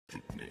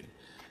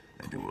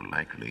and you will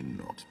likely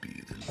not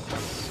be the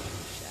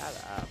last. Shut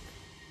up.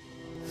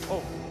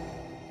 Oh.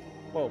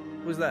 Whoa,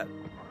 who's that?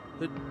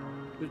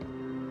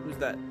 Who's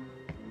that?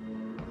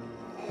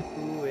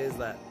 Who is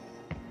that?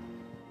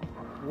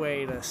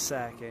 Wait a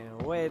second.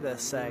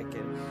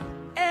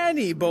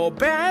 Annie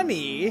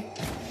Bobani?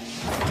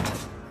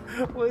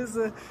 What is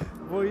it?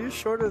 Well, you're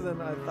shorter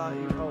than I thought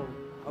you. Oh,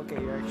 okay,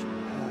 you're actually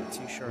not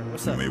too short.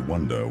 What's You up? may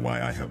wonder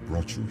why I have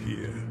brought you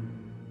here.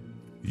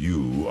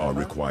 You are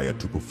required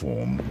to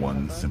perform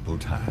one simple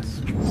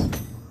task. Man,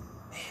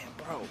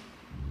 bro.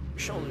 Your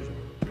shoulders,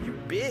 you're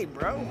big,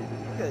 bro.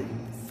 Look at you,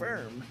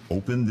 firm.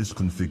 Open this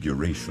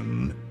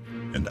configuration,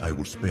 and I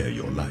will spare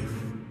your life.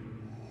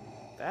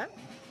 That?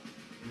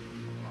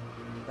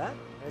 That?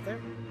 Right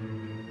there?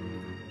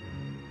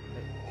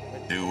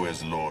 Do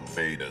as Lord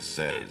Vader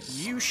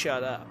says. You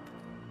shut up.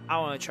 I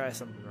want to try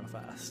something real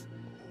fast.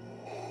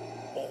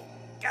 Oh,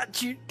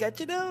 got your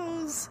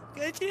nose.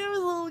 Got your nose,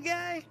 little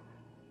guy.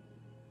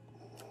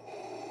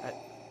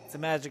 It's a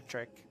magic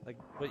trick, like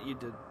what you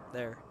did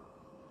there.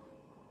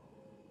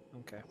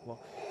 Okay, well,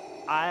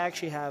 I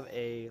actually have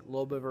a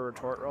little bit of a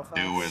retort real fast.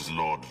 Do as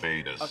Lord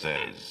Vader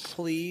says.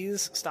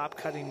 Please stop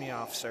cutting me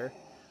off, sir.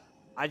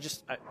 I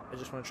just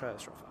want to try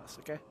this real fast,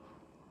 okay?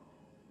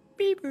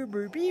 Beep boop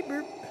boop beep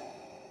boop.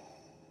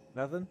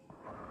 Nothing?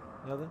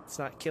 Nothing? It's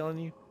not killing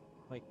you?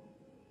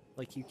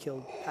 Like you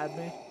killed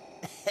Padme?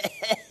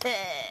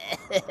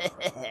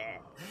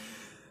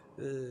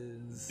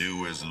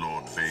 Do as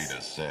Lord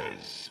Vader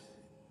says.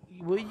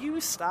 Will you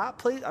stop,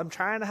 please? I'm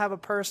trying to have a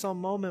personal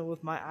moment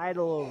with my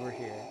idol over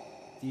here.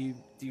 Do you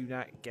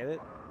not get it?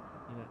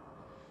 You know,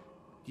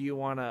 do you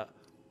want to...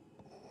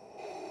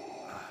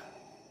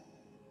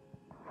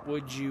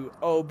 Would you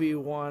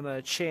Obi-Wan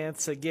a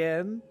chance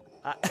again?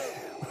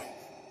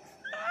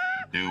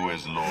 Do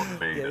as Lord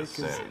Vader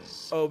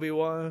says.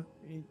 Obi-Wan,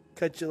 you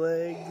cut your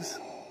legs,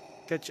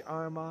 cut your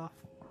arm off.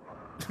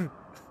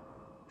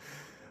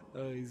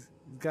 Oh, he's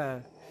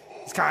kind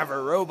of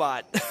a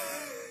robot.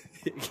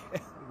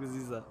 Because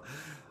he's a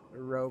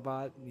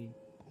robot and you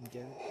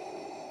get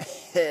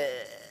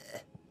it?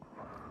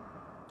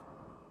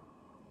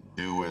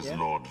 Do as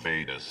Lord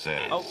Vader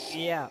says. Oh,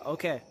 yeah,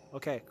 okay,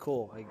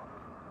 cool.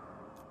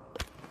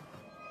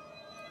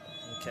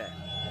 Okay.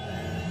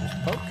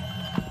 Poke.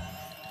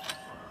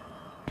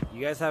 You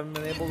guys haven't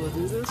been able to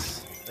do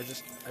this?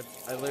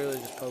 I literally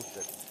just poked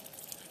it.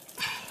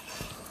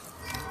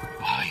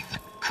 By the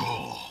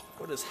call.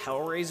 What is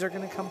Hellraiser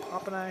gonna come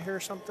popping out of here or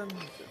something?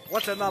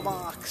 What's in the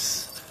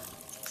box?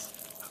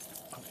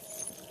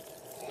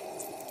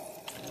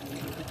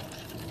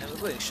 It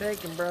was like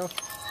shaking, bro.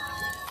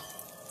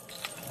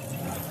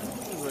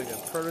 This is like a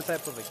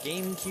prototype of a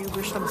GameCube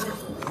or something.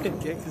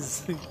 Yeah,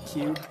 cause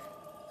cube.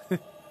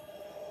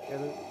 Get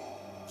it?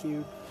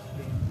 Cube.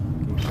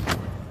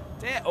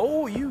 Damn.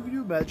 Oh, you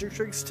do magic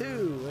tricks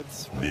too.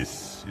 That's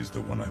This is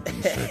the one I've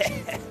been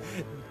searching for.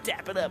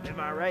 dap it up, am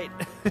I right?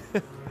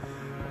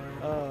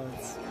 Oh,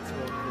 it's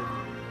really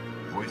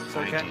good. With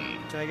So can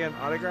I get an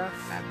autograph?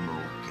 Admiral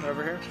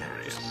Over here?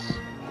 Carius.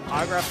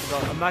 Autograph the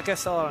I'm not gonna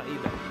sell it on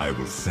eBay. I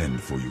will send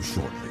for you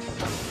shortly.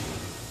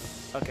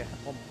 Okay.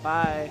 Well,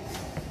 bye.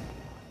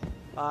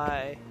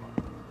 Bye.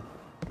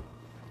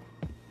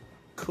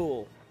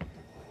 Cool.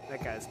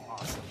 That guy's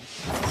awesome.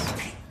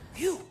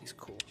 He's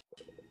cool.